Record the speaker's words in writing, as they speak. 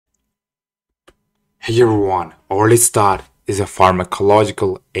Hey everyone, ORLISTAT is a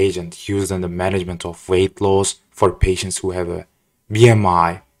pharmacological agent used in the management of weight loss for patients who have a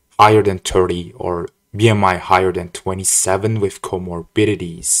BMI higher than 30 or BMI higher than 27 with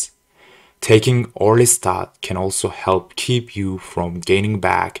comorbidities. Taking ORLISTAT can also help keep you from gaining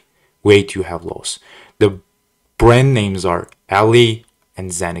back weight you have lost. The brand names are ALLI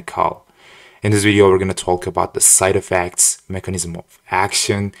and XENICAL. In this video, we're going to talk about the side effects, mechanism of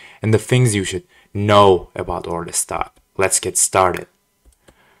action, and the things you should know about ORLISTAT. Let's get started.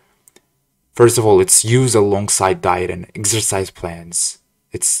 First of all, it's used alongside diet and exercise plans.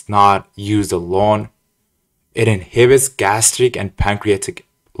 It's not used alone. It inhibits gastric and pancreatic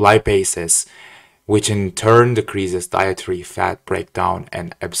lipases, which in turn decreases dietary fat breakdown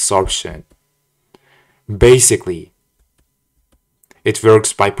and absorption. Basically, it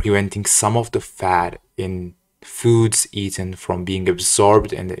works by preventing some of the fat in foods eaten from being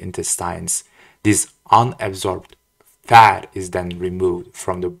absorbed in the intestines. This unabsorbed fat is then removed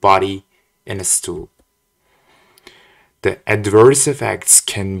from the body in a stool. The adverse effects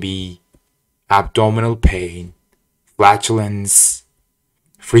can be abdominal pain, flatulence,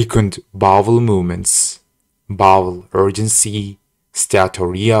 frequent bowel movements, bowel urgency,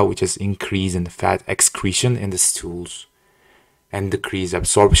 steatorrhea, which is increase in fat excretion in the stools, and decreased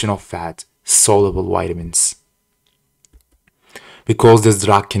absorption of fat-soluble vitamins. Because this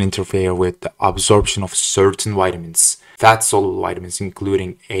drug can interfere with the absorption of certain vitamins, fat-soluble vitamins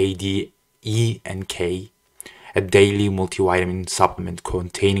including A, D, E, and K, a daily multivitamin supplement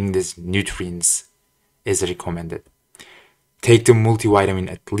containing these nutrients is recommended. Take the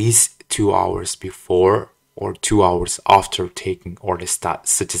multivitamin at least 2 hours before or 2 hours after taking ORLISTAT,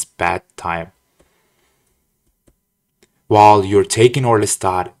 such as bedtime. While you're taking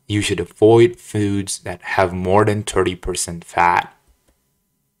ORLISTAT, you should avoid foods that have more than 30% fat.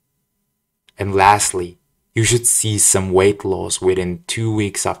 And lastly, you should see some weight loss within 2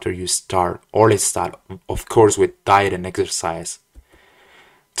 weeks after you start ORLISTAT, of course with diet and exercise.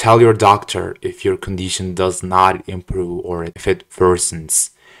 Tell your doctor if your condition does not improve or if it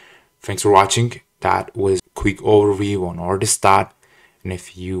worsens. Thanks for watching. That was a quick overview on ORLISTAT. And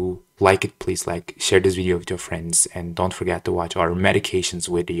if you like it, please share this video with your friends, and don't forget to watch our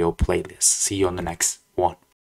medications video playlist. See you on the next one.